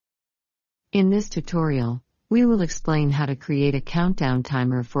In this tutorial, we will explain how to create a countdown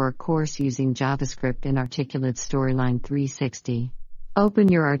timer for a course using JavaScript in Articulate Storyline 360. Open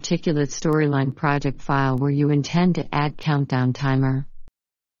your Articulate Storyline project file where you intend to add countdown timer.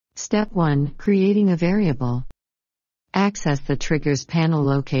 Step 1. Creating a variable. Access the Triggers panel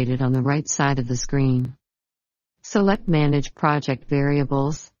located on the right side of the screen. Select Manage Project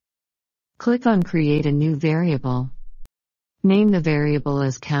Variables. Click on Create a new variable. Name the variable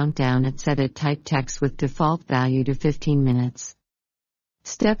as countdown and set it type text with default value to 15 minutes.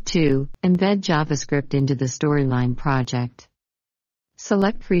 Step 2. Embed JavaScript into the Storyline project.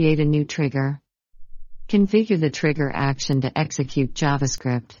 Select Create a new trigger. Configure the trigger action to execute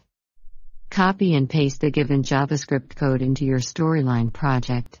JavaScript. Copy and paste the given JavaScript code into your Storyline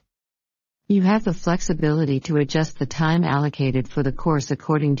project. You have the flexibility to adjust the time allocated for the course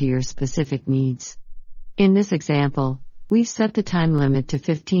according to your specific needs. In this example, we've set the time limit to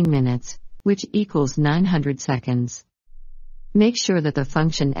 15 minutes, which equals 900 seconds. Make sure that the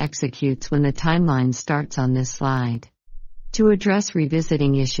function executes when the timeline starts on this slide. To address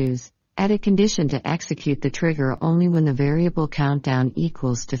revisiting issues, add a condition to execute the trigger only when the variable countdown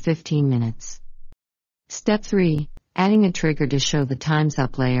equals to 15 minutes. Step 3. Adding a trigger to show the Time's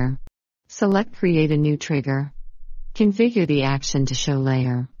Up layer. Select Create a new trigger. Configure the action to show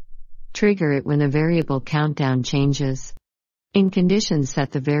layer. Trigger it when the variable countdown changes. In conditions,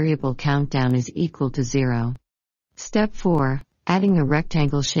 set the variable countdown is equal to 0. Step 4. Adding a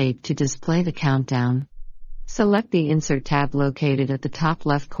rectangle shape to display the countdown. Select the Insert tab located at the top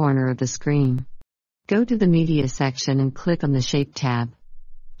left corner of the screen. Go to the Media section and click on the Shape tab.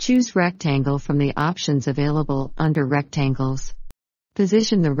 Choose Rectangle from the options available under Rectangles.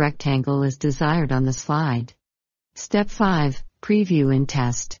 Position the rectangle as desired on the slide. Step 5. Preview and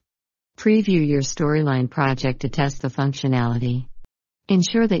test. Preview your Storyline project to test the functionality.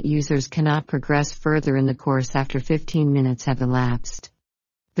 Ensure that users cannot progress further in the course after 15 minutes have elapsed.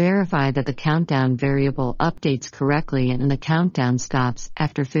 Verify that the countdown variable updates correctly and the countdown stops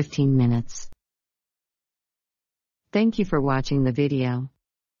after 15 minutes. Thank you for watching the video.